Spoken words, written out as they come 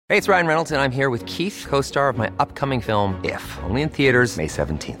Hey, it's Ryan Reynolds, and I'm here with Keith, co-star of my upcoming film, If, only in theaters May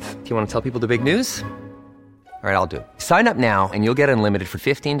 17th. Do you want to tell people the big news? All right, I'll do it. Sign up now and you'll get unlimited for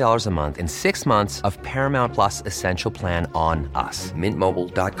 $15 a month and 6 months of Paramount Plus Essential Plan on us.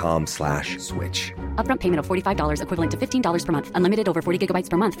 MintMobile.com/switch. Upfront payment of $45 equivalent to $15 per month. Unlimited over 40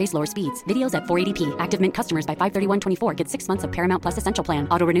 gigabytes per month. Face lower speeds. Videos at 480p. Active Mint customers by 531.24 get 6 months of Paramount Plus Essential Plan.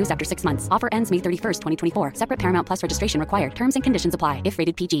 Auto renews after 6 months. Offer ends May 31st, 2024. Separate Paramount Plus registration required. Terms and conditions apply if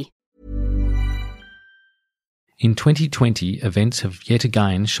rated PG. In 2020, events have yet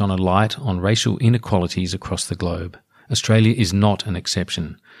again shone a light on racial inequalities across the globe. Australia is not an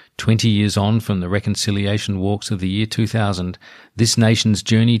exception. 20 years on from the reconciliation walks of the year 2000, this nation's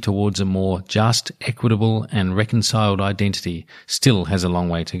journey towards a more just, equitable and reconciled identity still has a long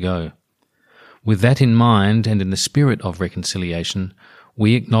way to go. With that in mind, and in the spirit of reconciliation,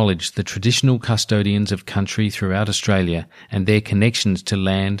 we acknowledge the traditional custodians of country throughout Australia and their connections to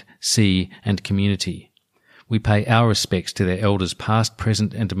land, sea and community. We pay our respects to their elders past,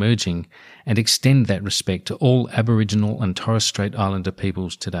 present and emerging, and extend that respect to all Aboriginal and Torres Strait Islander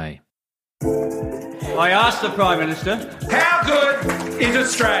peoples today. I asked the Prime Minister, how good is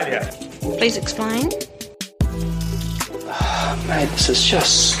Australia? Please explain. Mate, this is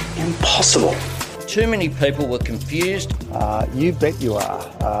just impossible. Too many people were confused. You bet you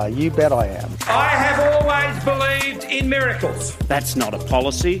are. You bet I am. I have always believed in miracles. That's not a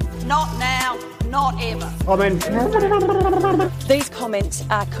policy. Not now, not ever. I mean, these comments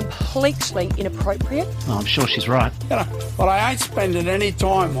are completely inappropriate. Oh, I'm sure she's right. But I ain't spending any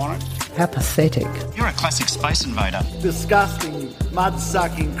time on it. How pathetic. You're a classic space invader. Disgusting,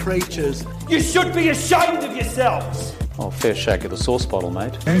 mud-sucking creatures. You should be ashamed of yourselves. Oh, fair shake of the sauce bottle,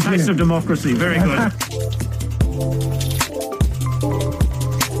 mate. Taste of democracy, very good.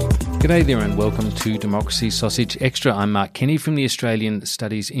 G'day there and welcome to Democracy Sausage Extra. I'm Mark Kenny from the Australian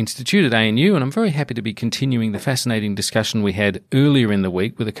Studies Institute at ANU, and I'm very happy to be continuing the fascinating discussion we had earlier in the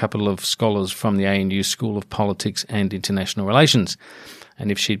week with a couple of scholars from the ANU School of Politics and International Relations.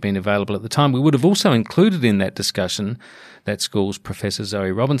 And if she'd been available at the time, we would have also included in that discussion that school's Professor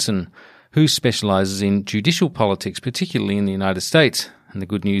Zoe Robinson, who specialises in judicial politics, particularly in the United States. And the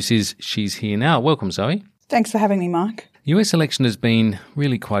good news is she's here now. Welcome, Zoe. Thanks for having me, Mark. The US election has been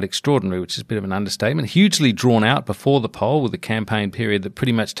really quite extraordinary, which is a bit of an understatement. Hugely drawn out before the poll with a campaign period that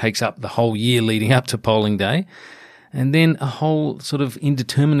pretty much takes up the whole year leading up to polling day. And then a whole sort of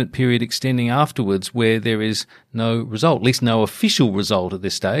indeterminate period extending afterwards where there is no result, at least no official result at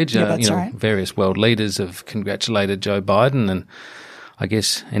this stage. Yeah, that's right. Various world leaders have congratulated Joe Biden, and I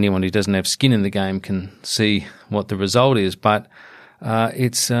guess anyone who doesn't have skin in the game can see what the result is. But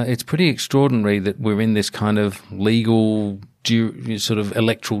it's pretty extraordinary that we're in this kind of legal sort of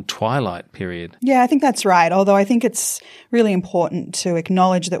electoral twilight period. Yeah, I think that's right. Although I think it's really important to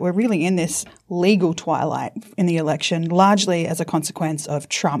acknowledge that we're really in this legal twilight in the election, largely as a consequence of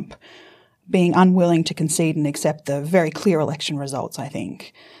Trump being unwilling to concede and accept the very clear election results, I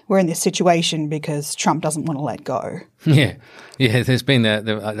think. We're in this situation because Trump doesn't want to let go. Yeah. There's been I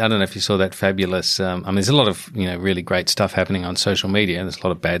don't know if you saw that fabulous. There's a lot of really great stuff happening on social media. There's a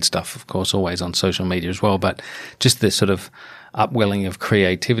lot of bad stuff, of course, always on social media as well. But just this sort of upwelling of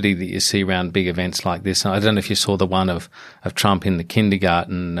creativity that you see around big events like this. I don't know if you saw the one of Trump in the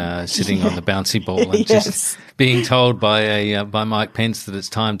kindergarten sitting on the bouncy ball and just being told by Mike Pence that it's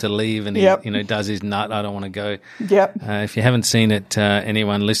time to leave, and he does his nut. I don't want to go. Yep. If you haven't seen it,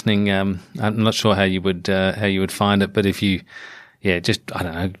 anyone listening, I'm not sure how you would find it, but if you. Yeah, just, I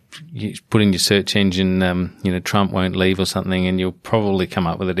don't know, you put in your search engine, Trump won't leave or something, and you'll probably come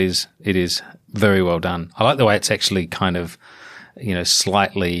up with it. It is very well done. I like the way it's actually kind of,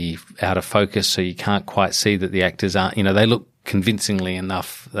 slightly out of focus, so you can't quite see that the actors aren't, they look convincingly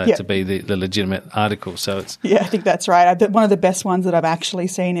enough to be the legitimate article. So it's. Yeah, I think that's right. One of the best ones that I've actually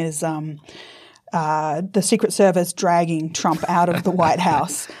seen is, the Secret Service dragging Trump out of the White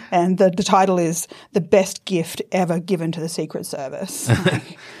House. And the title is The Best Gift Ever Given to the Secret Service.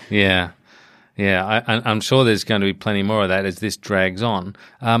 Yeah. I'm sure there's going to be plenty more of that as this drags on.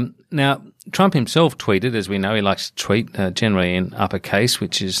 Now, Trump himself tweeted, as we know, he likes to tweet generally in uppercase,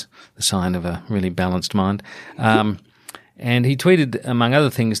 which is the sign of a really balanced mind. And he tweeted, among other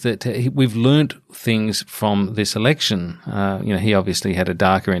things, that we've learnt things from this election. He obviously had a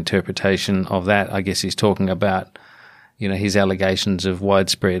darker interpretation of that. I guess he's talking about, his allegations of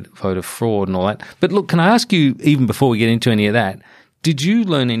widespread voter fraud and all that. But look, can I ask you, even before we get into any of that, did you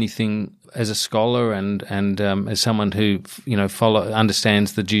learn anything as a scholar and as someone who,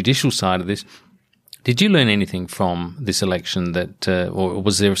 understands the judicial side of this? Did you learn anything from this election that, or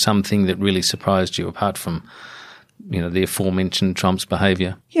was there something that really surprised you apart from the aforementioned Trump's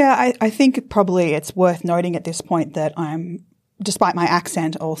behaviour? Yeah, I think probably it's worth noting at this point that I'm, despite my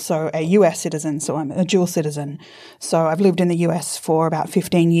accent, also a US citizen, so I'm a dual citizen. So I've lived in the US for about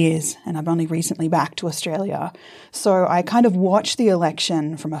 15 years and I've only recently back to Australia. So I kind of watch the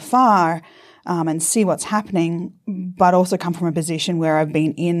election from afar and see what's happening, but also come from a position where I've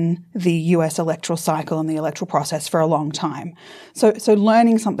been in the US electoral cycle and the electoral process for a long time. So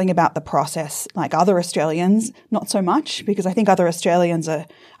learning something about the process, like other Australians, not so much, because I think other Australians I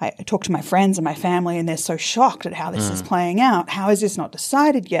talk to my friends and my family and they're so shocked at how this is playing out. How is this not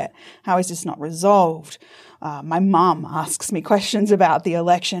decided yet? How is this not resolved? My mum asks me questions about the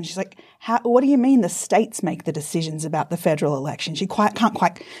election. She's like, what do you mean the states make the decisions about the federal election? She can't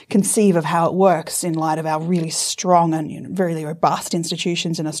quite conceive of how it works in light of our really strong and very robust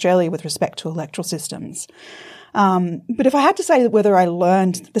institutions in Australia with respect to electoral systems. But if I had to say whether I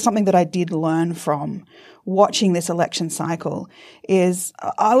learned, there's something that I did learn from watching this election cycle is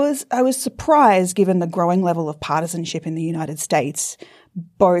I was surprised given the growing level of partisanship in the United States,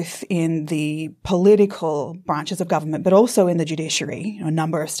 both in the political branches of government, but also in the judiciary. A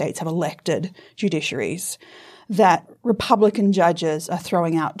number of states have elected judiciaries, that Republican judges are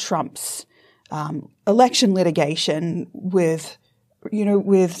throwing out Trump's election litigation with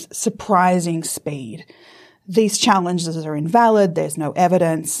surprising speed. These challenges are invalid. There's no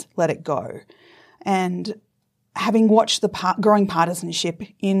evidence. Let it go. And having watched the growing partisanship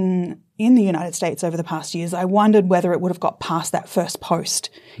in the United States over the past years, I wondered whether it would have got past that first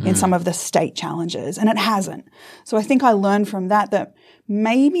post in some of the state challenges, and it hasn't. So I think I learned from that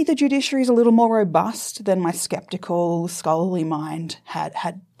maybe the judiciary is a little more robust than my skeptical, scholarly mind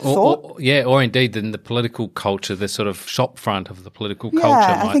had thought. Or indeed than the political culture, the sort of shop front of the political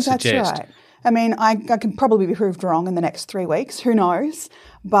culture might think suggest. That's right. I mean, I can probably be proved wrong in the next 3 weeks. Who knows?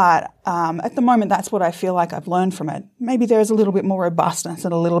 But at the moment, that's what I feel like I've learned from it. Maybe there's a little bit more robustness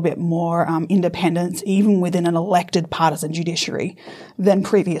and a little bit more independence, even within an elected partisan judiciary, than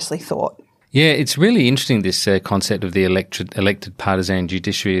previously thought. Yeah, it's really interesting, this concept of the elected partisan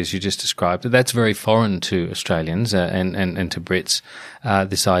judiciary, as you just described. That's very foreign to Australians and to Brits.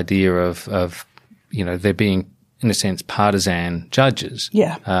 This idea of there being, in a sense, partisan judges.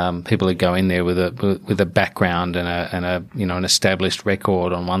 Yeah. People who go in there with a background and an established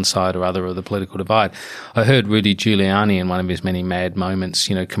record on one side or other of the political divide. I heard Rudy Giuliani in one of his many mad moments,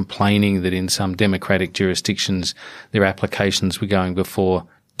 complaining that in some democratic jurisdictions their applications were going before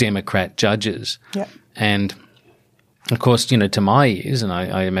Democrat judges. Yeah. And of course, to my ears, and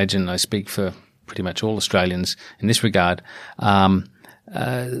I imagine I speak for pretty much all Australians in this regard, my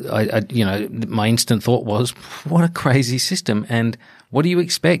instant thought was, what a crazy system. And what do you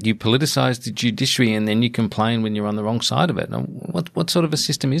expect? You politicise the judiciary and then you complain when you're on the wrong side of it. Now, what sort of a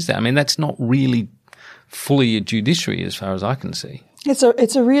system is that? I mean, that's not really fully a judiciary as far as I can see.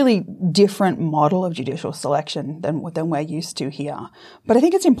 It's a really different model of judicial selection than we're used to here. But I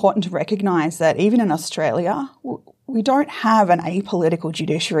think it's important to recognise that even in Australia, we don't have an apolitical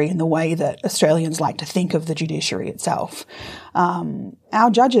judiciary in the way that Australians like to think of the judiciary itself.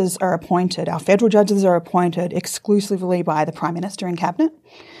 Our judges are appointed, our federal judges are appointed exclusively by the Prime Minister and Cabinet.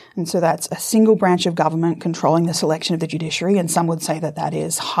 And so that's a single branch of government controlling the selection of the judiciary, and some would say that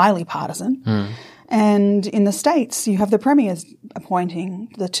is highly partisan. And in the States, you have the premiers appointing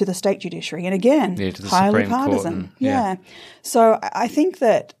to the state judiciary. And again, highly partisan. Yeah. So I think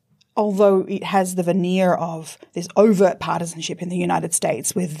that although it has the veneer of this overt partisanship in the United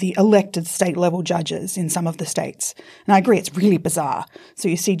States with the elected state-level judges in some of the states, and I agree it's really bizarre. So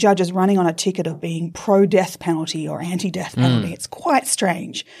you see judges running on a ticket of being pro-death penalty or anti-death penalty. It's quite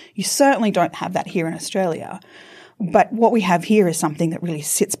strange. You certainly don't have that here in Australia. But what we have here is something that really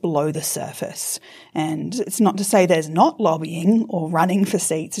sits below the surface. And it's not to say there's not lobbying or running for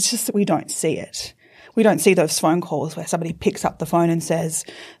seats. It's just that we don't see it. We don't see those phone calls where somebody picks up the phone and says,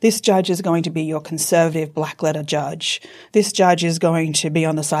 this judge is going to be your conservative black letter judge. This judge is going to be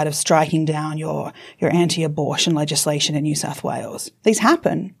on the side of striking down your anti-abortion legislation in New South Wales. These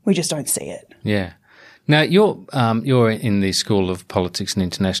happen. We just don't see it. Yeah. Now, you're in the School of Politics and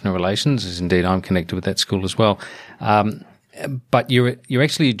International Relations, as indeed I'm connected with that school as well. But you're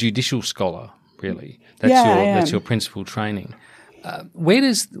actually a judicial scholar, really. That's your principal training. Where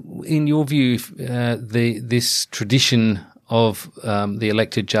does, in your view, this tradition of the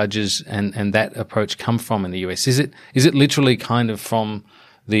elected judges and that approach come from in the US? Is it literally kind of from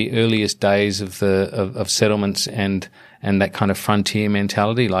the earliest days of settlements and that kind of frontier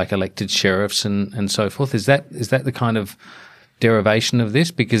mentality, like elected sheriffs and so forth? Is that the kind of derivation of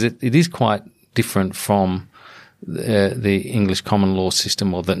this? Because it is quite different from the English common law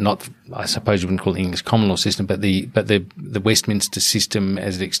system, or I suppose you wouldn't call it the English common law system, but the Westminster system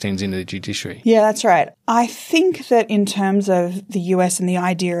as it extends into the judiciary. Yeah, that's right. I think that in terms of the US and the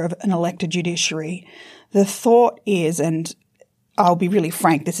idea of an elected judiciary, the thought is, and I'll be really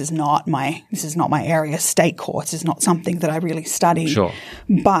frank, this is not my area. State courts is not something that I really study. Sure.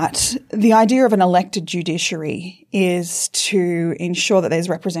 But the idea of an elected judiciary is to ensure that there's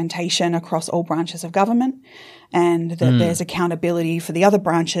representation across all branches of government, and that there's accountability for the other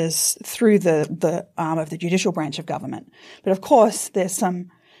branches through the arm of the judicial branch of government. But of course, there's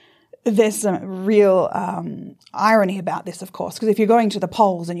some real irony about this, of course, because if you're going to the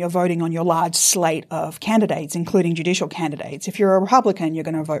polls and you're voting on your large slate of candidates, including judicial candidates, if you're a Republican, you're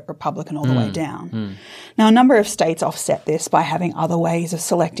going to vote Republican all the way down. Now, a number of states offset this by having other ways of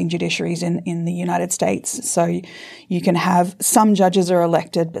selecting judiciaries in the United States. So you can have some judges are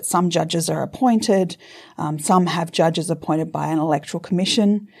elected, but some judges are appointed. Some have judges appointed by an electoral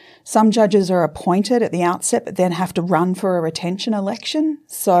commission. Some judges are appointed at the outset, but then have to run for a retention election.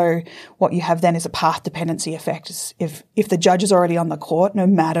 So what you have then is a path dependency effect. If the judge is already on the court, no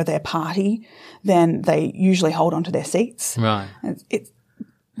matter their party, then they usually hold on to their seats. Right.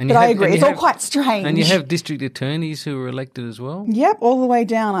 But I agree, it's all quite strange. And you have district attorneys who are elected as well? Yep, all the way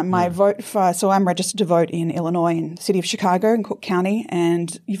down. So I'm registered to vote in Illinois, in the city of Chicago, in Cook County,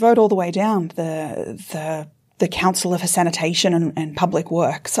 and you vote all the way down. The Council of Sanitation and Public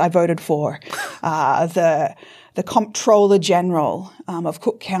Works, I voted for. The Comptroller General of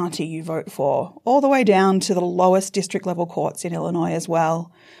Cook County, you vote for, all the way down to the lowest district level courts in Illinois as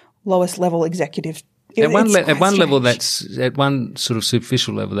well, lowest level executive. At one level, at one sort of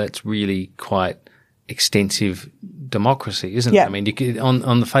superficial level, that's really quite extensive democracy, isn't it? I mean, you could,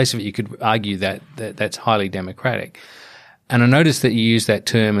 on the face of it, you could argue that that's highly democratic. And I noticed that you use that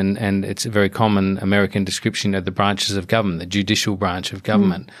term, and it's a very common American description of the branches of government, the judicial branch of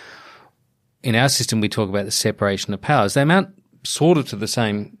government. In our system, we talk about the separation of powers. They amount sort of to the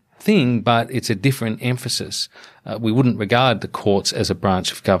same thing, but it's a different emphasis. We wouldn't regard the courts as a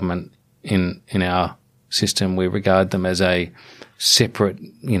branch of government in our system. We regard them as a separate,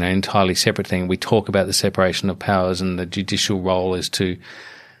 entirely separate thing. We talk about the separation of powers, and the judicial role is to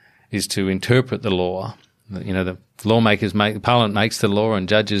interpret the law. The lawmakers Parliament makes the law, and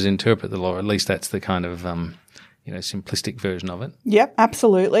judges interpret the law. At least that's the kind of simplistic version of it. Yep,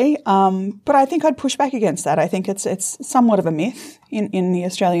 absolutely. But I think I'd push back against that. I think it's somewhat of a myth in the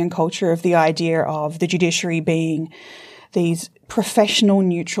Australian culture of the idea of the judiciary being these professional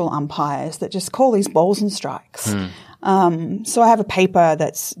neutral umpires that just call these balls and strikes. So I have a paper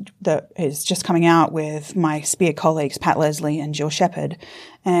that is just coming out with my SPEAR colleagues, Pat Leslie and Jill Shepherd,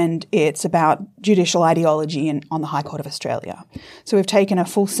 and it's about judicial ideology on the High Court of Australia. So we've taken a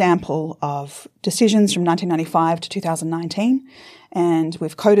full sample of decisions from 1995 to 2019, and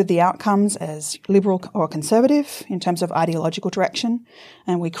we've coded the outcomes as liberal or conservative in terms of ideological direction,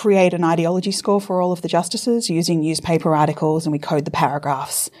 and we create an ideology score for all of the justices using newspaper articles, and we code the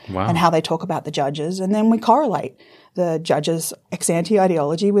paragraphs and how they talk about the judges, and then we correlate the judges' ex-ante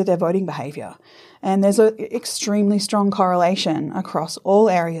ideology with their voting behaviour. And there's an extremely strong correlation across all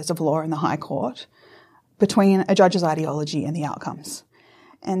areas of law in the High Court between a judge's ideology and the outcomes.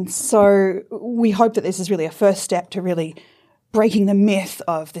 And so we hope that this is really a first step to really breaking the myth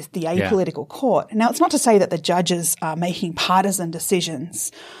of the apolitical court. Now, it's not to say that the judges are making partisan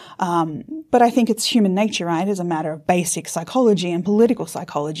decisions, but I think it's human nature, right? As a matter of basic psychology and political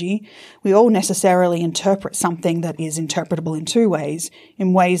psychology, we all necessarily interpret something that is interpretable in two ways,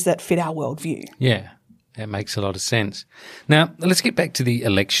 in ways that fit our worldview. Yeah, that makes a lot of sense. Now, let's get back to the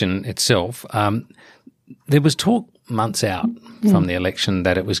election itself. There was talk months out from the election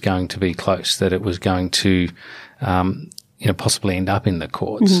that it was going to be close, that it was going to possibly end up in the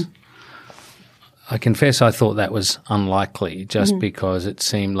courts. I confess I thought that was unlikely just because it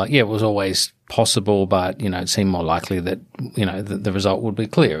seemed like, it was always possible, but, it seemed more likely that, the result would be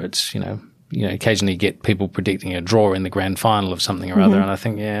clear. It's, occasionally you get people predicting a draw in the grand final of something or other, and I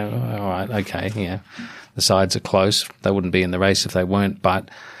think, all right, okay, the sides are close. They wouldn't be in the race if they weren't, but,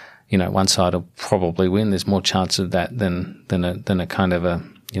 one side will probably win. There's more chance of that than a kind of a,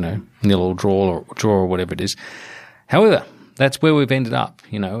 nil or draw or whatever it is. However, that's where we've ended up,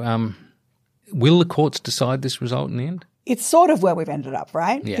 Will the courts decide this result in the end? It's sort of where we've ended up,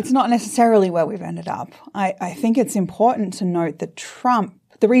 right? Yeah. It's not necessarily where we've ended up. I think it's important to note that Trump,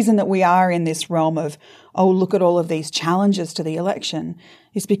 the reason that we are in this realm of, oh, look at all of these challenges to the election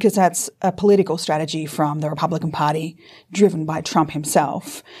is because that's a political strategy from the Republican Party driven by Trump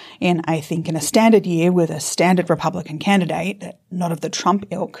himself. And I think in a standard year with a standard Republican candidate, not of the Trump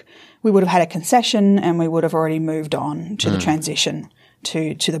ilk, we would have had a concession and we would have already moved on to the transition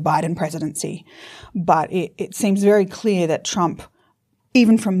to the Biden presidency. But it seems very clear that Trump,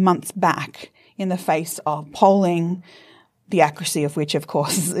 even from months back, in the face of polling, the accuracy of which, of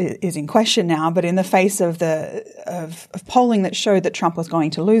course, is in question now, but in the face of of polling that showed that Trump was going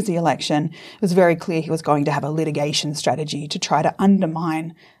to lose the election, it was very clear he was going to have a litigation strategy to try to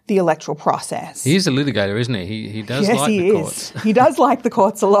undermine the electoral process. He is a litigator, isn't he? He does like the courts. He does like the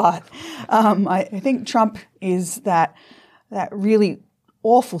courts a lot. I think Trump is that really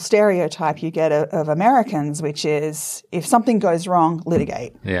awful stereotype you get of Americans, which is if something goes wrong,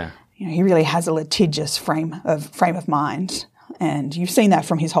 litigate. Yeah. He really has a litigious frame of mind, and you've seen that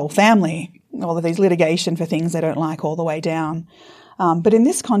from his whole family, all of these litigation for things they don't like all the way down. But in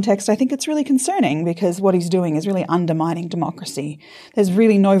this context, I think it's really concerning because what he's doing is really undermining democracy. There's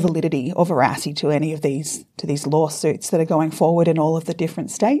really no validity or veracity to any of these lawsuits that are going forward in all of the different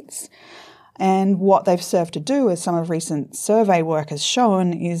states. And what they've served to do, as some of recent survey work has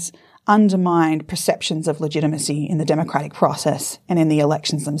shown, is undermined perceptions of legitimacy in the democratic process and in the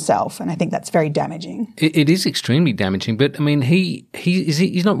elections themselves. And I think that's very damaging. It is extremely damaging. But, I mean,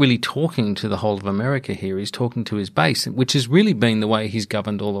 he's not really talking to the whole of America here. He's talking to his base, which has really been the way he's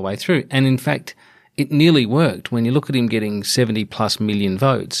governed all the way through. And, in fact, it nearly worked. When you look at him getting 70+ million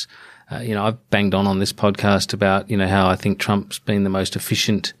votes, I've banged on this podcast about, how I think Trump's been the most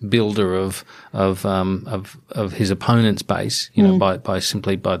efficient builder of his opponent's base, by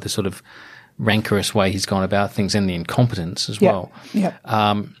the sort of rancorous way he's gone about things and the incompetence as well.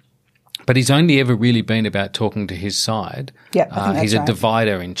 But he's only ever really been about talking to his side. I think that's he's a right.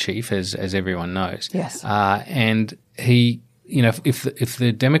 divider in chief, as everyone knows. Yes. And he, if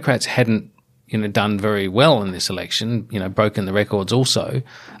the Democrats hadn't done very well in this election, broken the records also,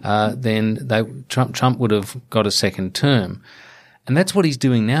 then Trump would have got a second term. And that's what he's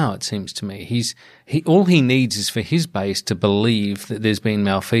doing now, it seems to me. All he needs is for his base to believe that there's been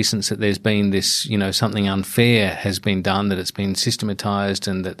malfeasance, that there's been this, something unfair has been done, that it's been systematized,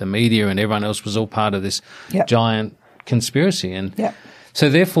 and that the media and everyone else was all part of this giant conspiracy. And so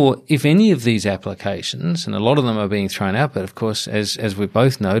therefore, if any of these applications, and a lot of them are being thrown out, but of course, as we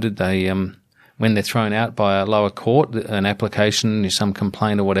both noted, they when they're thrown out by a lower court, an application, some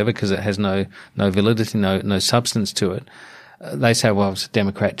complaint or whatever, because it has no validity, no substance to it, they say, well, it's a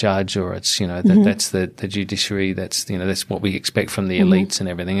Democrat judge, or it's, that's the judiciary, that's what we expect from the elites and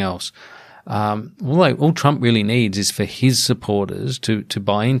everything else. All Trump really needs is for his supporters to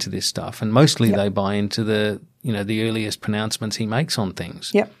buy into this stuff, and mostly they buy into the earliest pronouncements he makes on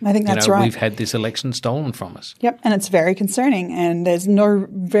things. I think that's right. We've had this election stolen from us. And it's very concerning, and there's no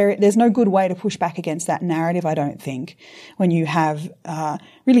good way to push back against that narrative, I don't think, when you have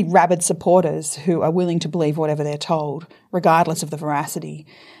really rabid supporters who are willing to believe whatever they're told, regardless of the veracity.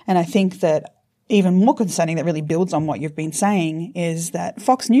 And I think that even more concerning, that really builds on what you've been saying, is that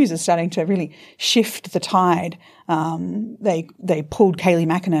Fox News is starting to really shift the tide. They pulled Kayleigh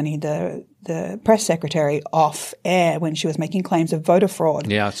McEnany, the press secretary, off air when she was making claims of voter fraud.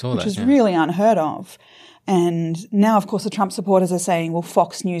 Yeah, I saw that. Which was really unheard of. And now, of course, the Trump supporters are saying, well,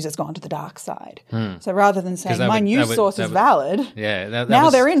 Fox News has gone to the dark side. So rather than saying my news source is valid, now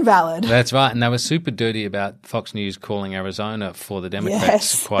they're invalid. That's right. And they were super dirty about Fox News calling Arizona for the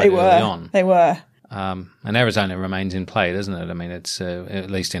Democrats quite early on. They were. And Arizona remains in play, doesn't it? I mean, it's at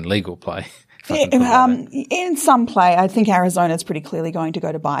least in legal play. In some play, I think Arizona is pretty clearly going to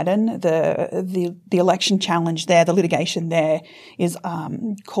go to Biden. The election challenge there, the litigation there, is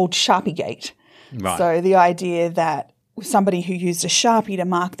called Sharpiegate. Right. So the idea that somebody who used a Sharpie to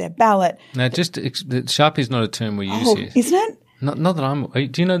mark their ballot. Now, Sharpie is not a term we use here. Isn't it? Not that I'm.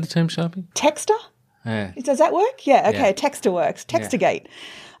 Do you know the term Sharpie? Texter? Yeah. Does that work? Yeah. Okay. Yeah. Texter works. Textergate.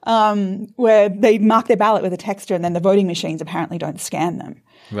 Where they mark their ballot with a texter, and then the voting machines apparently don't scan them.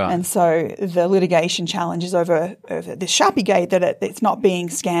 Right. And so the litigation challenge is over this Sharpiegate, that it's not being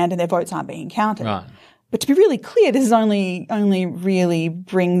scanned and their votes aren't being counted. Right. But to be really clear, this is only really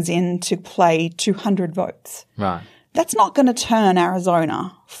brings into play 200 votes. Right. That's not going to turn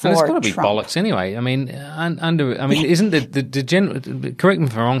Arizona for and it's got to be Trump. bollocks anyway. I mean, isn't the general? Correct me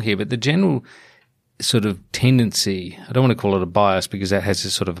if I'm wrong here, but the general sort of tendency, I don't want to call it a bias because that has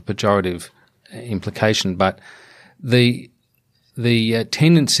a sort of a pejorative implication, but the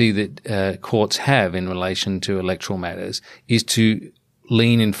tendency that courts have in relation to electoral matters is to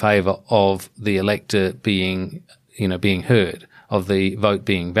lean in favour of the elector being heard, of the vote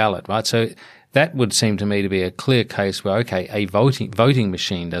being valid, right? So that would seem to me to be a clear case where, okay, a voting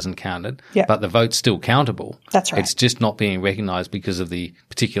machine doesn't count it, but the vote's still countable. That's right. It's just not being recognised because of the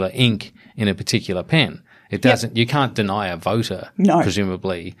particular ink in a particular pen. It doesn't. You can't deny a voter,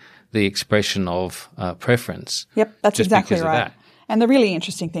 presumably, the expression of preference. Yep, that's just exactly because right. of that. And the really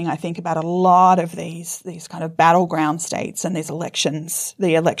interesting thing, I think, about a lot of these kind of battleground states and these elections,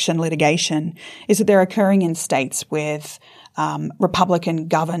 the election litigation, is that they're occurring in states with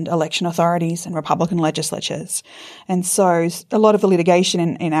Republican-governed election authorities and Republican legislatures. And so a lot of the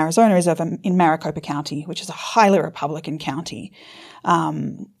litigation in Arizona is in Maricopa County, which is a highly Republican county.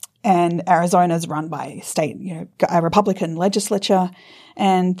 And Arizona is run by a Republican legislature.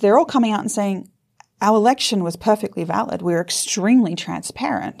 And they're all coming out and saying, our election was perfectly valid. We were extremely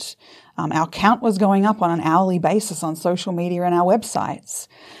transparent. Our count was going up on an hourly basis on social media and our websites.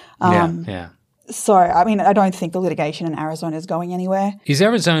 So, I mean, I don't think the litigation in Arizona is going anywhere. Is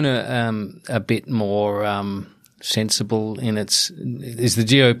Arizona a bit more sensible in its – is the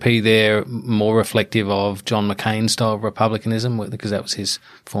GOP there more reflective of John McCain's style of republicanism? Because that was his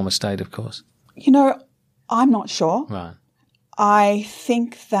former state, of course. You know, I'm not sure. Right. I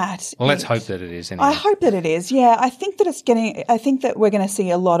think that – Well, let's hope that it is anyway. I hope that it is, yeah. I think that we're going to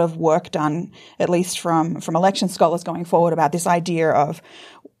see a lot of work done, at least from election scholars going forward, about this idea of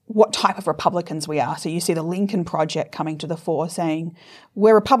what type of Republicans we are. So you see the Lincoln Project coming to the fore saying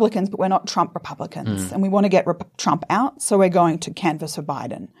we're Republicans, but we're not Trump Republicans. And we want to get Trump out, so we're going to canvass for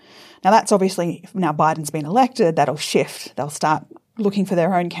Biden. Now that's obviously, now Biden's been elected, that'll shift. They'll start looking for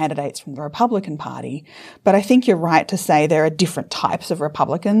their own candidates from the Republican Party. But I think you're right to say there are different types of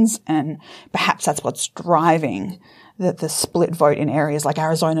Republicans, and perhaps that's what's driving the split vote in areas like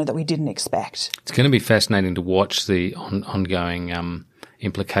Arizona that we didn't expect. It's going to be fascinating to watch the ongoing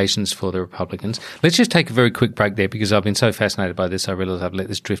implications for the Republicans. Let's just take a very quick break there because I've been so fascinated by this. I realise I've let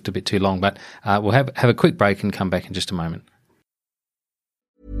this drift a bit too long, but we'll have a quick break and come back in just a moment.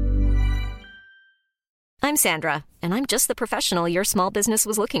 I'm Sandra, and I'm just the professional your small business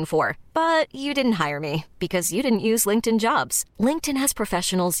was looking for. But you didn't hire me because you didn't use LinkedIn Jobs. LinkedIn has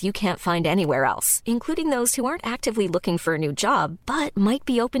professionals you can't find anywhere else, including those who aren't actively looking for a new job, but might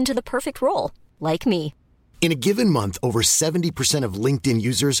be open to the perfect role, like me. In a given month, over 70% of LinkedIn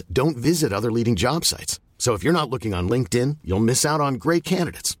users don't visit other leading job sites. So if you're not looking on LinkedIn, you'll miss out on great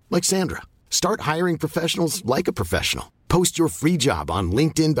candidates like Sandra. Start hiring professionals like a professional. Post your free job on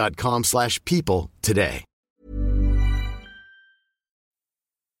linkedin.com/people today.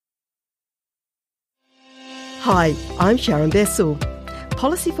 Hi, I'm Sharon Bessel.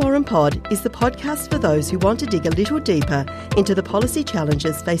 Policy Forum Pod is the podcast for those who want to dig a little deeper into the policy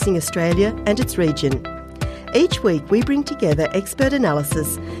challenges facing Australia and its region. Each week we bring together expert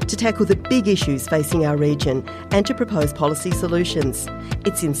analysis to tackle the big issues facing our region and to propose policy solutions.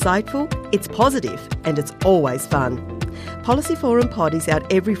 It's insightful, it's positive, and it's always fun. Policy Forum Pod is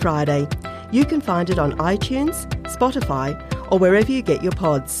out every Friday. You can find it on iTunes, Spotify, or wherever you get your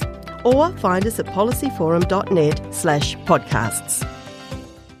pods. Or find us at policyforum.net/podcasts.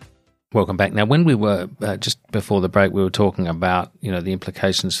 Welcome back. Now, when we were just before the break, we were talking about the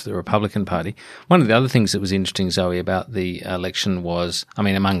implications for the Republican Party. One of the other things that was interesting, Zoe, about the election was, I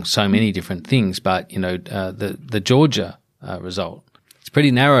mean, among so many different things, but the Georgia result. It's a pretty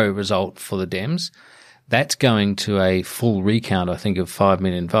narrow result for the Dems. That's going to a full recount, I think, of 5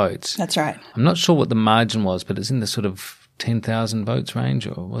 million votes. That's right. I'm not sure what the margin was, but it's in the sort of 10,000 votes range,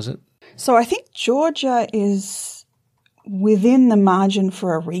 or was it? So I think Georgia is within the margin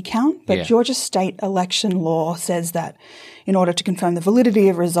for a recount, but Georgia state election law says that in order to confirm the validity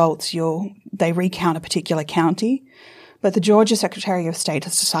of results, they recount a particular county. But the Georgia Secretary of State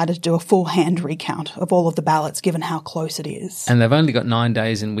has decided to do a full hand recount of all of the ballots, given how close it is. And they've only got 9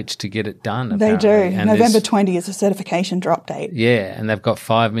 days in which to get it done, apparently. They do. And November 20 is a certification drop date. Yeah, and they've got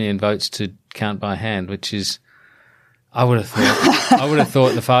 5 million votes to count by hand, which is, I would have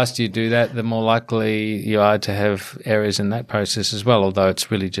thought the faster you do that, the more likely you are to have errors in that process as well, although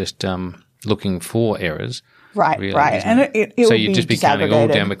it's really just looking for errors. Right, really, right. And it so would you'd be just be counting all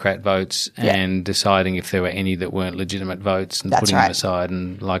disaggregated. Democrat votes and deciding if there were any that weren't legitimate votes and putting them aside,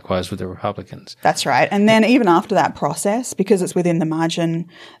 and likewise with the Republicans. That's right. And then even after that process, because it's within the margin,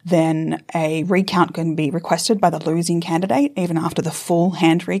 then a recount can be requested by the losing candidate even after the full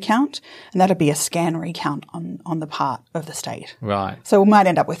hand recount, and that'd be a scan recount on the part of the state. Right. So we might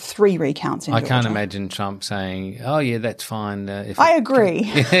end up with 3 recounts in I Georgia. can't imagine Trump saying, "Oh yeah, that's fine." I agree.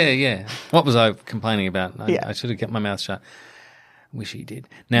 Yeah. What was I complaining about? I should have kept my mouth shut. Wish he did.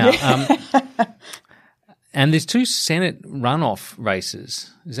 Now, and there's 2 Senate runoff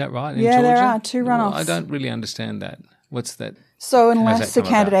races. Is that right? In Georgia? There are 2 runoffs. Well, I don't really understand that. What's that? So unless the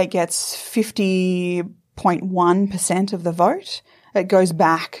candidate gets 50.1% of the vote, it goes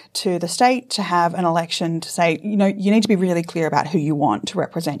back to the state to have an election to say, you need to be really clear about who you want to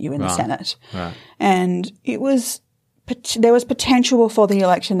represent you in the Senate. Right. And there was potential for the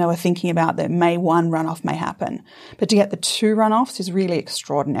election they were thinking about that May 1 runoff may happen. But to get the 2 runoffs is really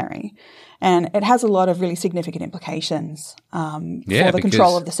extraordinary. And it has a lot of really significant implications for the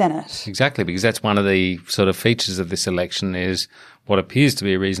control of the Senate. Exactly, because that's one of the sort of features of this election is what appears to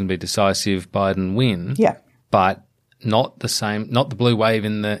be a reasonably decisive Biden win. Yeah. But not the blue wave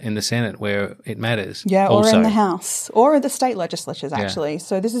in the Senate where it matters. Yeah, also. Or in the House, or the state legislatures, actually. Yeah.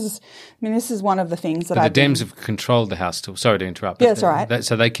 So this is one of the things that the Dems have controlled the House. Sorry to interrupt. Yeah, that's all right.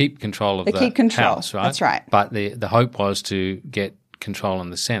 So they keep control of the House, right? That's right. But the hope was to get control in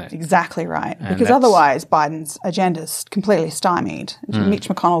the Senate. Exactly right. And because otherwise Biden's agenda's completely stymied. Mitch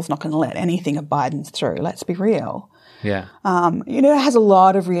McConnell's not going to let anything of Biden's through. Let's be real. Yeah. It has a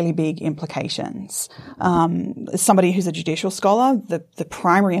lot of really big implications. As somebody who's a judicial scholar, the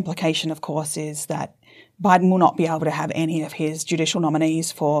primary implication, of course, is that Biden will not be able to have any of his judicial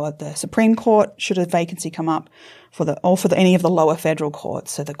nominees for the Supreme Court should a vacancy come up, for any of the lower federal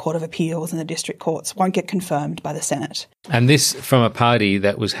courts. So the Court of Appeals and the district courts won't get confirmed by the Senate. And this from a party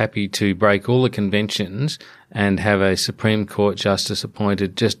that was happy to break all the conventions and have a Supreme Court justice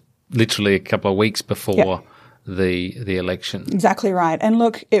appointed just literally a couple of weeks before the election. Exactly right. And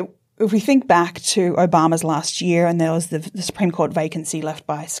look, if we think back to Obama's last year and there was the Supreme Court vacancy left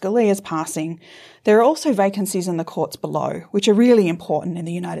by Scalia's passing, there are also vacancies in the courts below, which are really important in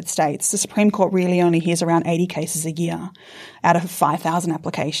the United States. The Supreme Court really only hears around 80 cases a year out of 5,000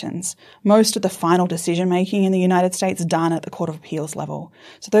 applications. Most of the final decision-making in the United States is done at the Court of Appeals level.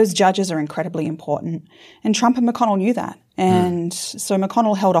 So those judges are incredibly important. And Trump and McConnell knew that. And so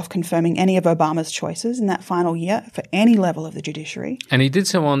McConnell held off confirming any of Obama's choices in that final year for any level of the judiciary. And he did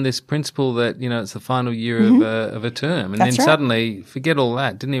so on this principle that, it's the final year of a term. And suddenly, forget all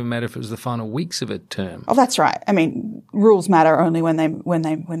that. Didn't even matter if it was the final weeks of a term. Oh, that's right. I mean, rules matter only when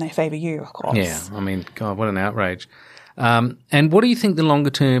they favour you, of course. Yeah. I mean, God, what an outrage. And what do you think the longer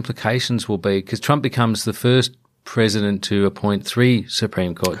term implications will be? Because Trump becomes the first president to appoint 3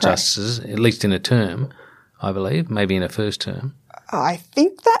 Supreme Court justices, at least in a term, I believe, maybe in a first term. I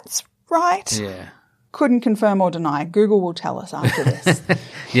think that's right. Yeah. Couldn't confirm or deny. Google will tell us after this.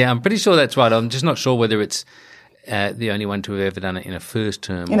 Yeah, I'm pretty sure that's right. I'm just not sure whether it's the only one to have ever done it in a first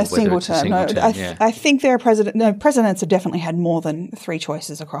term in or a single term. I think there are presidents have definitely had more than 3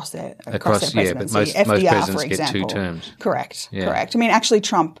 choices across their presidency. Yeah, but most FDR, presidents for example, get 2 terms. Correct. Yeah. Correct. I mean, actually,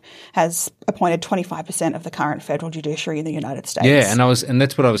 Trump has appointed 25% of the current federal judiciary in the United States. Yeah, and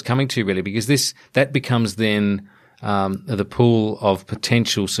that's what I was coming to really, because that becomes then the pool of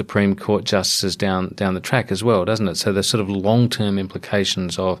potential Supreme Court justices down the track as well, doesn't it? So the sort of long-term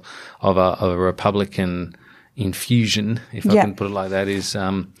implications of a Republican infusion, if I can put it like that, is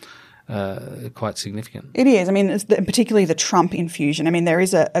quite significant. It is. I mean, particularly the Trump infusion. I mean, there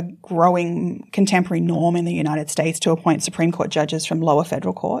is a growing contemporary norm in the United States to appoint Supreme Court judges from lower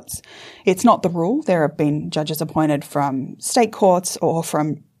federal courts. It's not the rule. There have been judges appointed from state courts or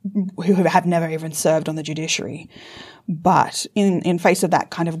from who have never even served on the judiciary. But in face of that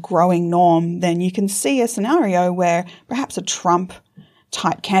kind of growing norm, then you can see a scenario where perhaps a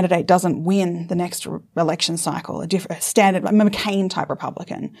Trump-type candidate doesn't win the next election cycle, a standard McCain-type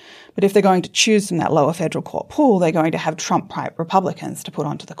Republican. But if they're going to choose from that lower federal court pool, they're going to have Trump-type Republicans to put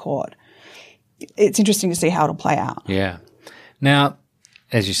onto the court. It's interesting to see how it'll play out. Yeah. Now,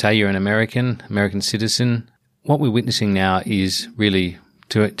 as you say, you're an American citizen. What we're witnessing now is really,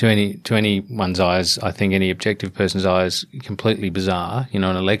 to anyone's eyes, I think any objective person's eyes, completely bizarre. An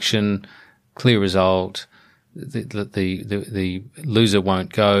election, clear result, the loser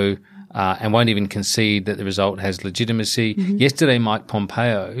won't go and won't even concede that the result has legitimacy. Mm-hmm. Yesterday, Mike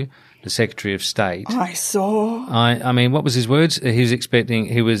Pompeo, the Secretary of State, I saw. I mean, what was his words? He was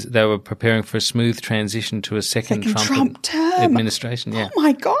expecting. They were preparing for a smooth transition to a second Trump term administration. Yeah. Oh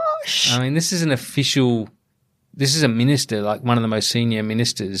my gosh! I mean, this is an official. This is a minister, like one of the most senior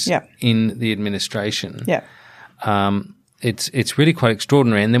ministers in the administration. Yeah. It's really quite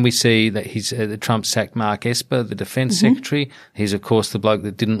extraordinary. And then we see that Trump sacked Mark Esper, the defense secretary. He's, of course, the bloke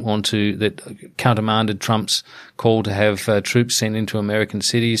that countermanded Trump's call to have troops sent into American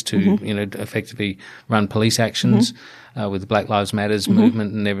cities to, effectively run police actions with the Black Lives Matters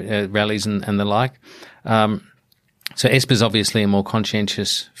movement and rallies and the like. So Esper's obviously a more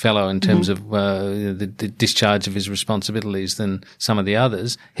conscientious fellow in terms of the discharge of his responsibilities than some of the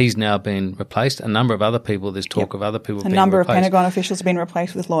others. He's now been replaced. A number of other people, there's talk of other people being replaced. A number of Pentagon officials have been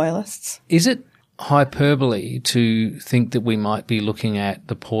replaced with loyalists. Is it? hyperbole to think that we might be looking at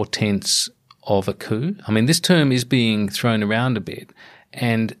the portents of a coup? I mean, this term is being thrown around a bit,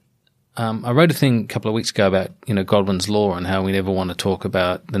 and I wrote a thing a couple of weeks ago about, Godwin's law and how we never want to talk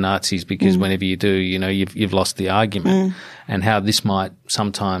about the Nazis because whenever you do, you've lost the argument, and how this might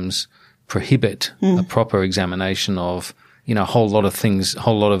sometimes prohibit a proper examination of, a whole lot of things, a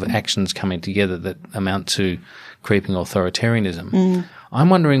whole lot of actions coming together that amount to creeping authoritarianism. I'm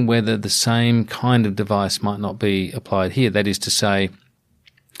wondering whether the same kind of device might not be applied here. That is to say,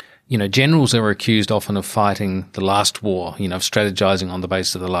 generals are accused often of fighting the last war, of strategizing on the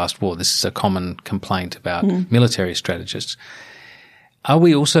basis of the last war. This is a common complaint about military strategists. Are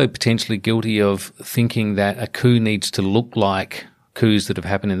we also potentially guilty of thinking that a coup needs to look like coups that have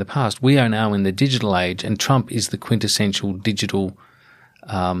happened in the past? We are now in the digital age, and Trump is the quintessential digital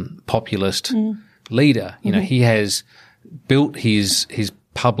populist leader. He has built his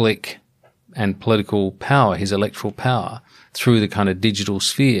public and political power, his electoral power, through the kind of digital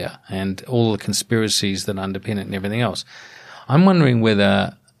sphere and all the conspiracies that underpin it and everything else. I'm wondering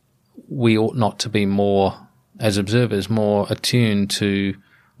whether we ought not to be more, as observers, more attuned to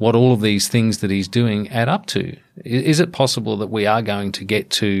what all of these things that he's doing add up to. Is it possible that we are going to get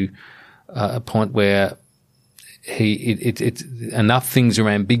to a point where enough things are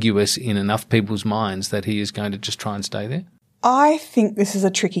ambiguous in enough people's minds that he is going to just try and stay there? I think this is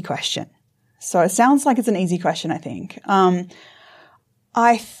a tricky question. So it sounds like it's an easy question, I think.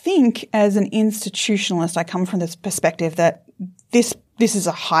 I think as an institutionalist, I come from this perspective that this is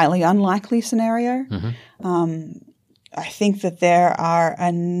a highly unlikely scenario. I think that there are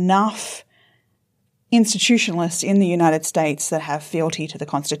enough institutionalists in the United States that have fealty to the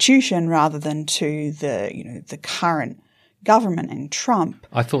Constitution rather than to the current government and Trump.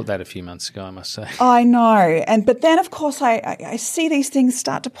 I thought that a few months ago, I must say. I know. But then, of course, I see these things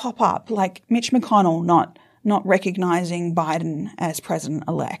start to pop up, like Mitch McConnell not recognising Biden as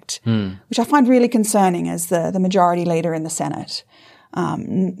president-elect, which I find really concerning as the majority leader in the Senate,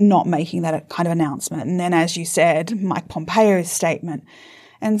 not making that kind of announcement. And then, as you said, Mike Pompeo's statement.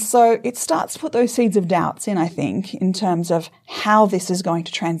 And so it starts to put those seeds of doubts in, I think, in terms of how this is going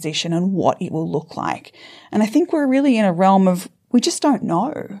to transition and what it will look like. And I think we're really in a realm of we just don't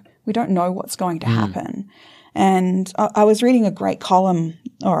know. We don't know what's going to happen. And I was reading a great column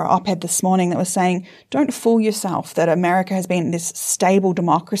or op-ed this morning that was saying, don't fool yourself that America has been this stable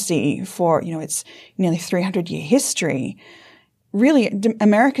democracy for, its nearly 300-year history. Really,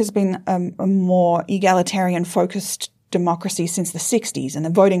 America's been a more egalitarian-focused democracy since the 60s and the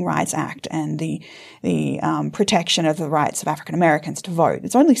Voting Rights Act and the protection of the rights of African Americans to vote.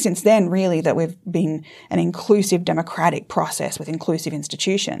 It's only since then, really, that we've been an inclusive democratic process with inclusive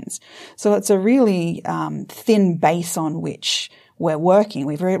institutions. So it's a really thin base on which we're working.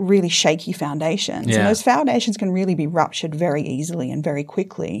 We've really shaky foundations. And those foundations can really be ruptured very easily and very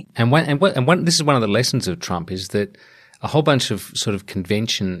quickly. And this is one of the lessons of Trump is that a whole bunch of sort of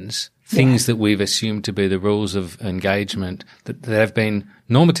conventions, things that we've assumed to be the rules of engagement that have been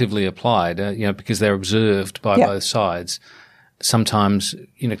normatively applied, because they're observed by both sides, sometimes,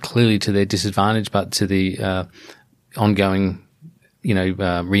 clearly to their disadvantage, but to the ongoing,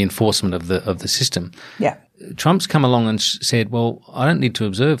 reinforcement of the system. Yeah. Trump's come along and said, well, I don't need to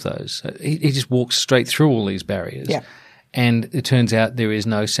observe those. He just walks straight through all these barriers. Yeah. And it turns out there is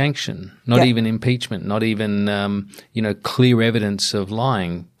no sanction, not even impeachment, not even, clear evidence of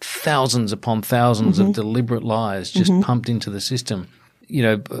lying. Thousands upon thousands of deliberate lies just pumped into the system.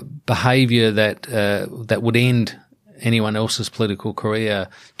 Behaviour that would end anyone else's political career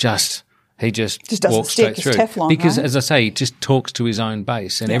he just walks straight through. Teflon, because, right? as I say, he just talks to his own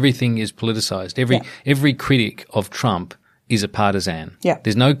base and everything is politicised. Every critic of Trump is a partisan. Yeah.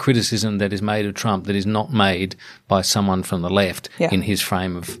 There's no criticism that is made of Trump that is not made by someone from the left in his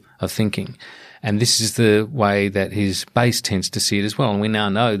frame of thinking. And this is the way that his base tends to see it as well. And we now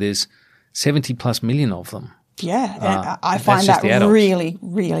know there's 70 plus million of them. Yeah. And I find that really,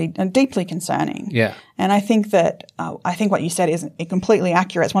 really deeply concerning. Yeah. And I think that, what you said is completely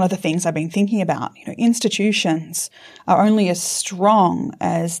accurate. It's one of the things I've been thinking about. Institutions are only as strong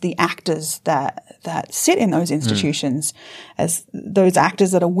as the actors that sit in those institutions, as those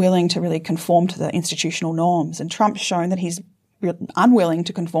actors that are willing to really conform to the institutional norms. And Trump's shown that he's unwilling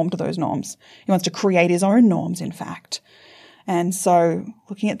to conform to those norms. He wants to create his own norms, in fact. And so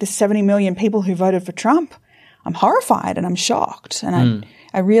looking at the 70 million people who voted for Trump, I'm horrified and I'm shocked. And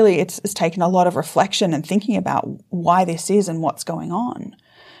I really, it's taken a lot of reflection and thinking about why this is and what's going on.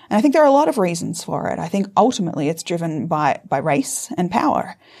 And I think there are a lot of reasons for it. I think ultimately it's driven by race and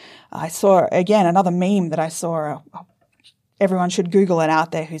power. I saw, again, another meme that I saw everyone should Google it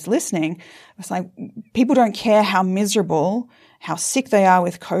out there who's listening. It's like people don't care how miserable, how sick they are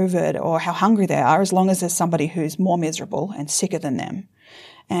with COVID or how hungry they are, as long as there's somebody who's more miserable and sicker than them.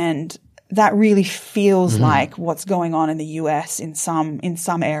 And that really feels like what's going on in the US in some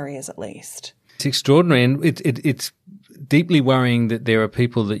areas at least. It's extraordinary, and it's deeply worrying that there are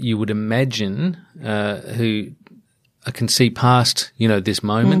people that you would imagine who can see past, this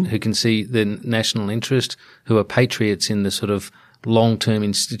moment, who can see the national interest, who are patriots in the sort of long-term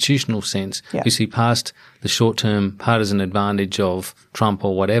institutional sense, who see past the short-term partisan advantage of Trump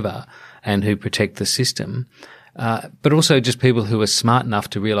or whatever, and who protect the system. But also just people who are smart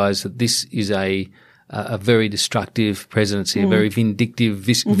enough to realise that this is a very destructive presidency, a very vindictive,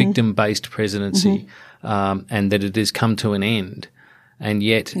 victim-based presidency, and that it has come to an end. And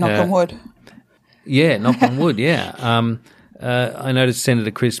yet, knock on wood. Yeah, knock on wood. Yeah. I noticed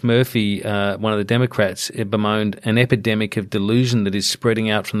Senator Chris Murphy, one of the Democrats, bemoaned an epidemic of delusion that is spreading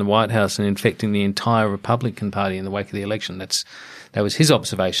out from the White House and infecting the entire Republican Party in the wake of the election. That was his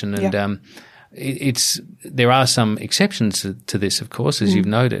observation, and there are some exceptions to this, of course, as you've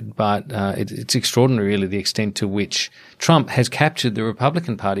noted, but it's extraordinary, really, the extent to which Trump has captured the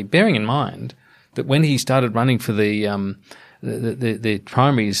Republican Party. Bearing in mind that when he started running for the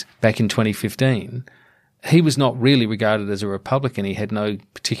primaries back in 2015. He was not really regarded as a Republican. He had no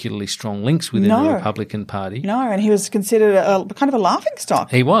particularly strong links within the Republican Party. No, and he was considered a kind of a laughingstock.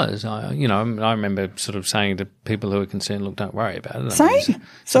 He was. I remember sort of saying to people who were concerned, look, don't worry about it. Same.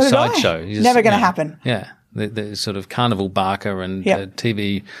 So did I. Sideshow. Never going to happen. Yeah. The sort of carnival barker and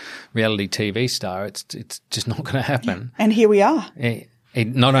reality TV star, it's just not going to happen. And here we are. He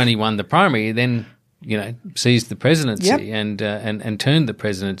not only won the primary, then seized the presidency and turned the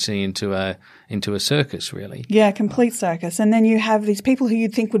presidency into a circus, really. Yeah, complete circus. And then you have these people who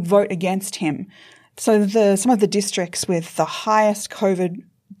you'd think would vote against him. So some of the districts with the highest COVID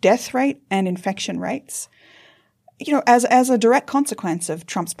death rate and infection rates, as a direct consequence of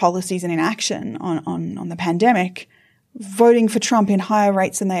Trump's policies and inaction on the pandemic, voting for Trump in higher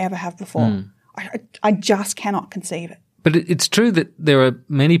rates than they ever have before. I just cannot conceive it. But it's true that there are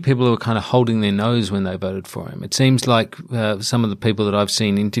many people who are kind of holding their nose when they voted for him. It seems like some of the people that I've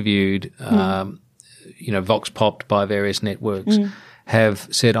seen interviewed, vox popped by various networks, have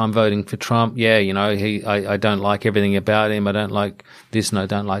said, I'm voting for Trump. Yeah, I don't like everything about him. I don't like this and I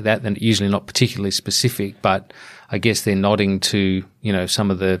don't like that. And usually not particularly specific, but I guess they're nodding to,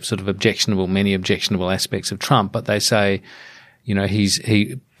 some of the sort of many objectionable aspects of Trump. But they say,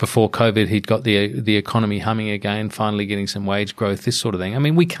 before COVID, he'd got the economy humming again, finally getting some wage growth, this sort of thing. I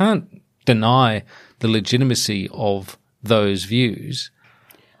mean, we can't deny the legitimacy of those views.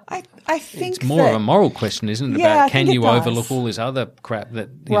 I think it's more of a moral question, isn't it? About can you overlook all this other crap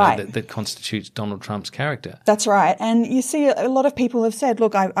that that constitutes Donald Trump's character? That's right. And you see, a lot of people have said,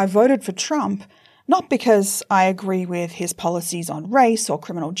 look, I voted for Trump not because I agree with his policies on race or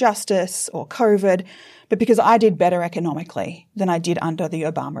criminal justice or COVID, but because I did better economically than I did under the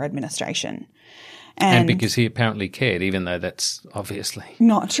Obama administration. And because he apparently cared, even though that's obviously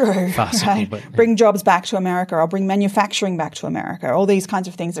not true. Farcical, right? But, bring jobs back to America or bring manufacturing back to America, all these kinds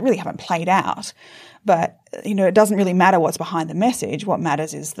of things that really haven't played out. But, it doesn't really matter what's behind the message. What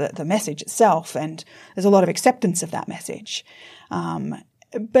matters is the message itself, and there's a lot of acceptance of that message.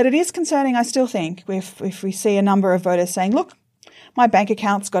 But it is concerning, I still think, if we see a number of voters saying, look, my bank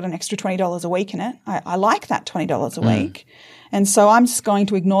account's got an extra $20 a week in it. I like that $20 a week. And so I'm just going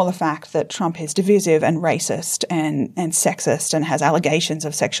to ignore the fact that Trump is divisive and racist and sexist and has allegations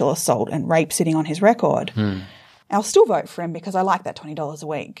of sexual assault and rape sitting on his record. I'll still vote for him because I like that $20 a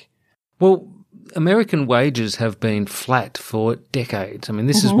week. Well, American wages have been flat for decades. I mean,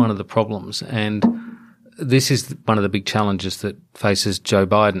 this is one of the problems. And this is one of the big challenges that faces Joe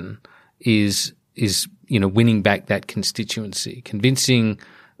Biden is winning back that constituency, convincing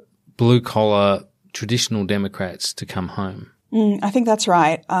blue-collar traditional Democrats to come home. I think that's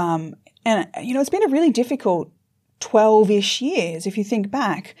right. And, it's been a really difficult 12-ish years if you think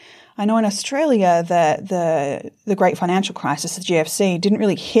back. I know in Australia the great financial crisis, the GFC, didn't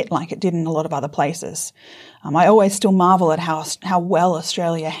really hit like it did in a lot of other places. I always still marvel at how well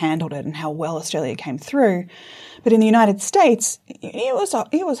Australia handled it and how well Australia came through. But in the United States, it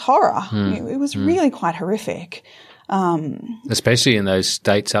was horror. It was really quite horrific. Especially in those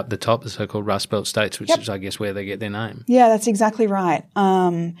states up the top, the so-called Rust Belt states, which is, I guess, where they get their name. Yeah, that's exactly right.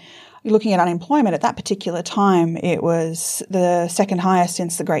 You're looking at unemployment at that particular time, it was the second highest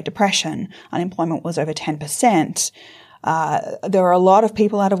since the Great Depression. Unemployment was over 10%. There were a lot of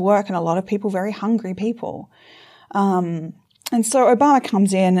people out of work and a lot of people, very hungry people. And so Obama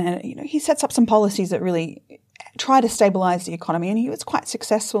comes in and, he sets up some policies that really try to stabilise the economy, and he was quite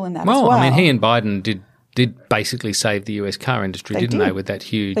successful in that as well. Well, I mean, he and Biden did basically save the US car industry, didn't they, with that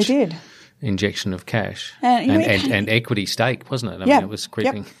huge injection of cash and equity stake, wasn't it? I mean, it was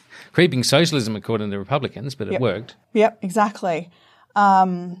creeping socialism according to the Republicans, but it worked. Yep, exactly.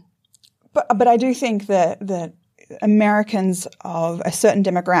 But I do think that Americans of a certain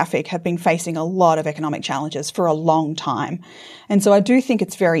demographic have been facing a lot of economic challenges for a long time. And so I do think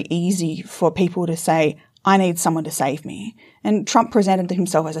it's very easy for people to say, I need someone to save me. And Trump presented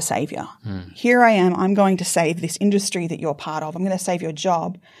himself as a savior. Here I am. I'm going to save this industry that you're part of. I'm going to save your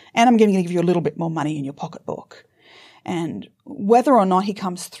job, and I'm going to give you a little bit more money in your pocketbook. And whether or not he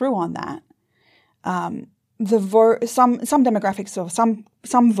comes through on that, some demographics or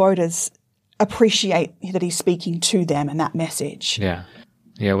some voters appreciate that he's speaking to them and that message. Yeah.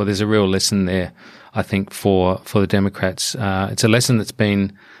 Well, there's a real lesson there, I think, for the Democrats. It's a lesson that's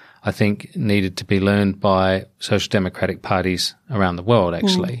been, I think, needed to be learned by social democratic parties around the world,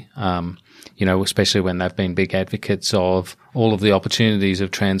 actually. Especially when they've been big advocates of all of the opportunities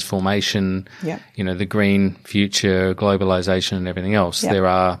of transformation, the green future, globalization and everything else. There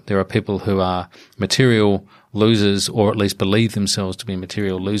are people who are material losers, or at least believe themselves to be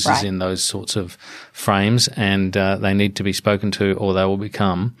material losers in those sorts of frames, and they need to be spoken to, or they will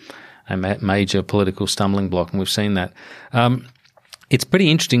become a major political stumbling block, and we've seen that. It's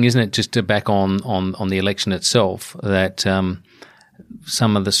pretty interesting, isn't it, just to back on the election itself, that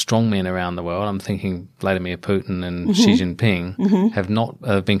some of the strongmen around the world, I'm thinking Vladimir Putin and Xi Jinping,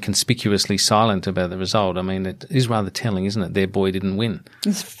 have been conspicuously silent about the result. I mean, it is rather telling, isn't it? Their boy didn't win.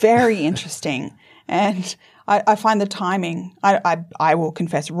 It's very interesting. And I find the timing, I will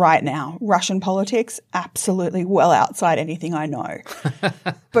confess right now, Russian politics, absolutely well outside anything I know.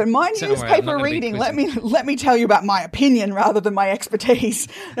 But my newspaper reading, let me tell you about my opinion rather than my expertise.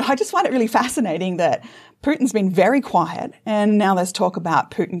 I just find it really fascinating that Putin's been very quiet, and now there's talk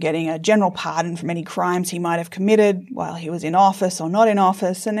about Putin getting a general pardon from any crimes he might have committed while he was in office or not in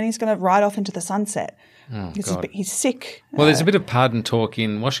office, and then he's going to ride off into the sunset. He's sick. Well, there's a bit of pardon talk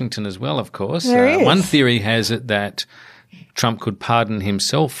in Washington as well, of course. There is. One theory has it that Trump could pardon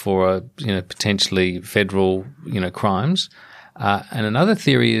himself for potentially federal crimes, and another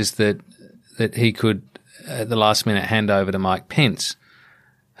theory is that he could at the last minute hand over to Mike Pence,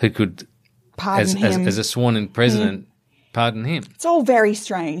 who could pardon him as a sworn-in president. Pardon him. It's all very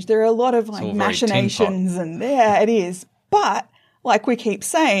strange. There are a lot of machinations, and it is. But like we keep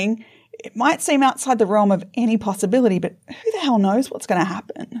saying, it might seem outside the realm of any possibility, but who the hell knows what's going to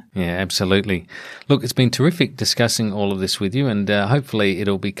happen? Yeah, absolutely. Look, it's been terrific discussing all of this with you, and hopefully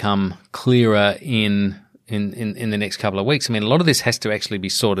it'll become clearer in the next couple of weeks. I mean, a lot of this has to actually be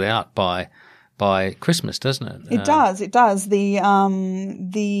sorted out by Christmas, doesn't it? It does. The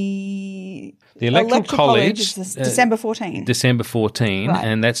Electoral College is December 14. December 14, right.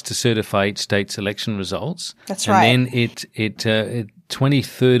 And that's to certify each state's election results. That's right. And then it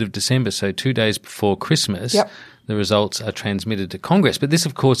 23rd of December, so 2 days before Christmas, the results are transmitted to Congress. But this,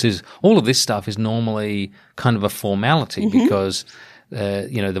 of course, all of this stuff is normally kind of a formality because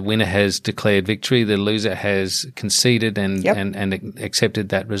the winner has declared victory, the loser has conceded and accepted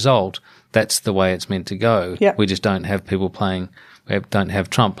that result. That's the way it's meant to go. Yep. We just don't have people playing. We don't have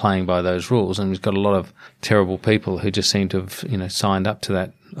Trump playing by those rules, and we've got a lot of terrible people who just seem to have signed up to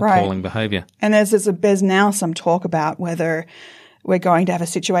that appalling behaviour. And there's now some talk about whether we're going to have a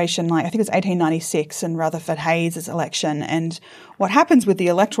situation like, I think it's 1896 and Rutherford Hayes' election. And what happens with the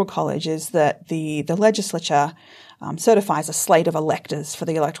Electoral College is that the legislature certifies a slate of electors for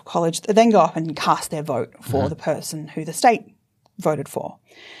the Electoral College. They then go up and cast their vote for the person who the state voted for.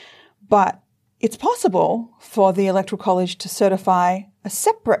 But it's possible for the Electoral College to certify for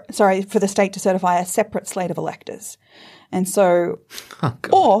the state to certify a separate slate of electors. And so,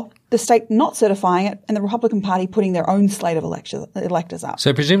 or the state not certifying it and the Republican Party putting their own slate of electors up.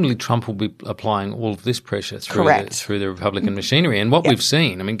 So presumably Trump will be applying all of this pressure through the Republican machinery. And what we've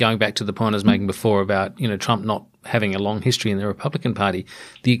seen, I mean, going back to the point I was making before about, Trump not having a long history in the Republican Party,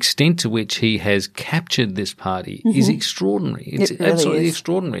 the extent to which he has captured this party is extraordinary. It's really absolutely is.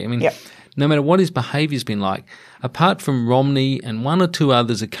 extraordinary. I mean, no matter what his behaviour's been like, apart from Romney and one or two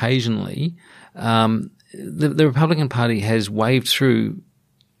others occasionally, the Republican Party has waved through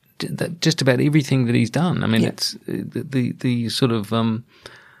just about everything that he's done. I mean, it's the sort of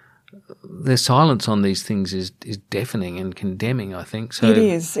their silence on these things is deafening and condemning, I think. So it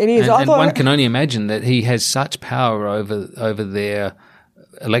is. And one can only imagine that he has such power over their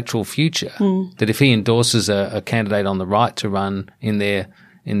electoral future that if he endorses a candidate on the right to run in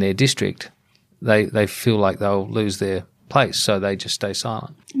their district, they feel like they'll lose their place, so they just stay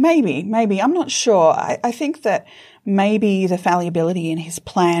silent. Maybe. I'm not sure. I think that maybe the fallibility in his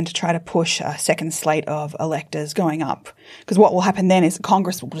plan to try to push a second slate of electors going up, because what will happen then is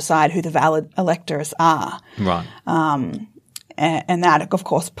Congress will decide who the valid electors are. Right. And that, of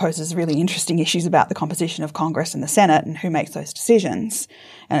course, poses really interesting issues about the composition of Congress and the Senate and who makes those decisions.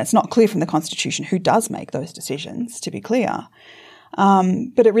 And it's not clear from the Constitution who does make those decisions, to be clear.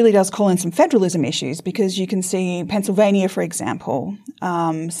 But it really does call in some federalism issues, because you can see Pennsylvania, for example,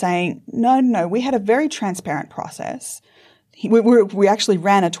 saying, no, we had a very transparent process. We actually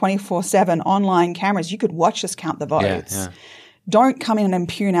ran a 24/7 online cameras. You could watch us count the votes. Yeah. Don't come in and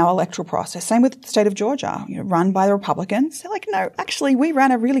impugn our electoral process. Same with the state of Georgia, run by the Republicans. They're like, no, actually, we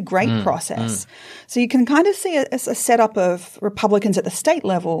ran a really great process. So you can kind of see a setup of Republicans at the state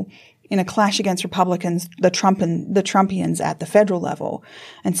level in a clash against Republicans, the Trumpians at the federal level.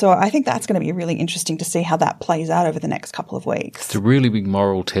 And so I think that's going to be really interesting to see how that plays out over the next couple of weeks. It's a really big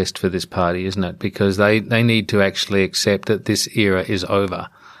moral test for this party, isn't it? Because they need to actually accept that this era is over.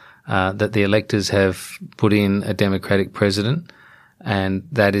 That the electors have put in a Democratic president, and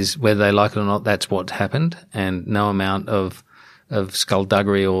that is, whether they like it or not, that's what happened, and no amount of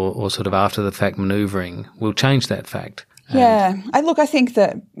skullduggery or sort of after-the-fact manoeuvring will change that fact. Yeah. I think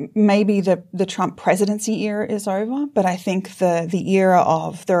that maybe the Trump presidency era is over, but I think the era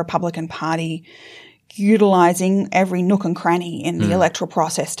of the Republican Party utilising every nook and cranny in the electoral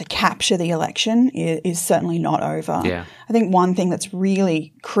process to capture the election is certainly not over. Yeah. I think one thing that's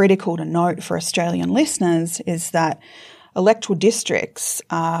really critical to note for Australian listeners is that electoral districts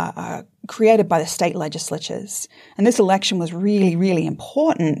are created by the state legislatures. And this election was really, really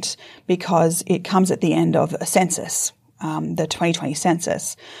important because it comes at the end of a census. The 2020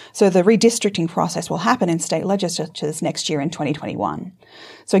 census. So the redistricting process will happen in state legislatures next year in 2021.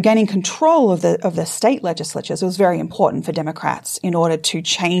 So gaining control of the state legislatures was very important for Democrats in order to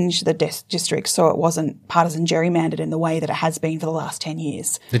change the districts so it wasn't partisan gerrymandered in the way that it has been for the last 10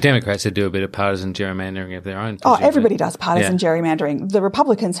 years. The Democrats do a bit of partisan gerrymandering of their own. Everybody does partisan gerrymandering. The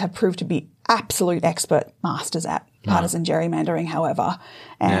Republicans have proved to be absolute expert masters at partisan gerrymandering, however.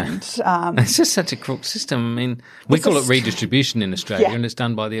 And it's just such a crook system. I mean, we call it redistribution in Australia, and it's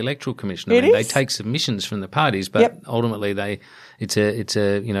done by the Electoral Commission. They take submissions from the parties, but ultimately it's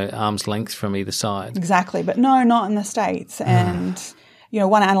a arm's length from either side. Exactly, but no, not in the States. And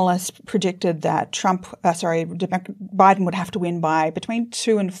one analyst predicted that Biden would have to win by between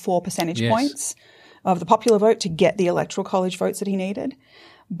 2 and 4 percentage points of the popular vote to get the Electoral College votes that he needed.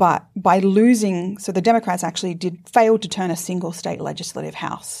 But by losing, so the Democrats actually failed to turn a single state legislative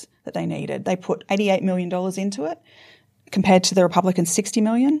house that they needed. They put $88 million into it compared to the Republicans' $60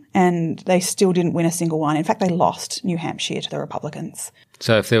 million, and they still didn't win a single one. In fact, they lost New Hampshire to the Republicans.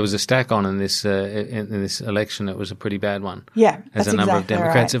 So if there was a stack on in this election, it was a pretty bad one. Yeah, as a number of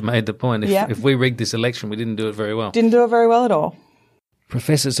Democrats have made the point. If we rigged this election, we didn't do it very well. Didn't do it very well at all.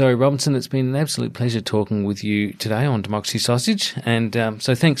 Professor Zoe Robinson, it's been an absolute pleasure talking with you today on Democracy Sausage. And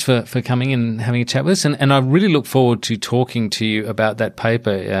so thanks for coming in and having a chat with us. And I really look forward to talking to you about that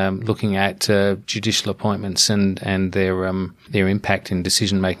paper, looking at judicial appointments and their impact in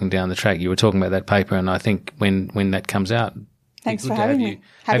decision-making down the track. You were talking about that paper, and I think when that comes out, thanks for having me.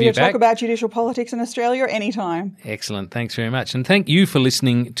 Happy to talk about judicial politics in Australia anytime. Excellent. Thanks very much. And thank you for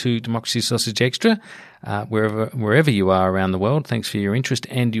listening to Democracy Sausage Extra. Wherever you are around the world, thanks for your interest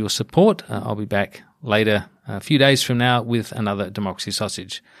and your support. I'll be back later, a few days from now, with another Democracy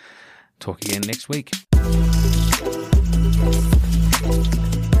Sausage. Talk again next week.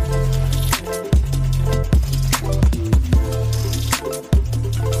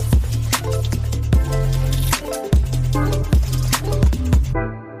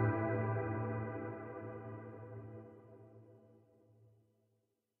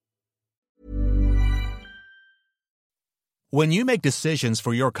 When you make decisions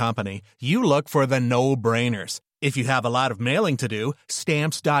for your company, you look for the no-brainers. If you have a lot of mailing to do,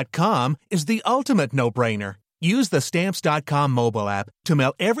 Stamps.com is the ultimate no-brainer. Use the Stamps.com mobile app to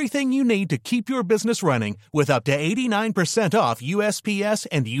mail everything you need to keep your business running with up to 89% off USPS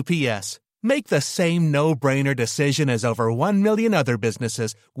and UPS. Make the same no-brainer decision as over 1 million other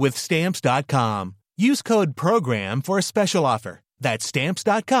businesses with Stamps.com. Use code PROGRAM for a special offer. That's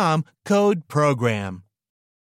Stamps.com, code PROGRAM.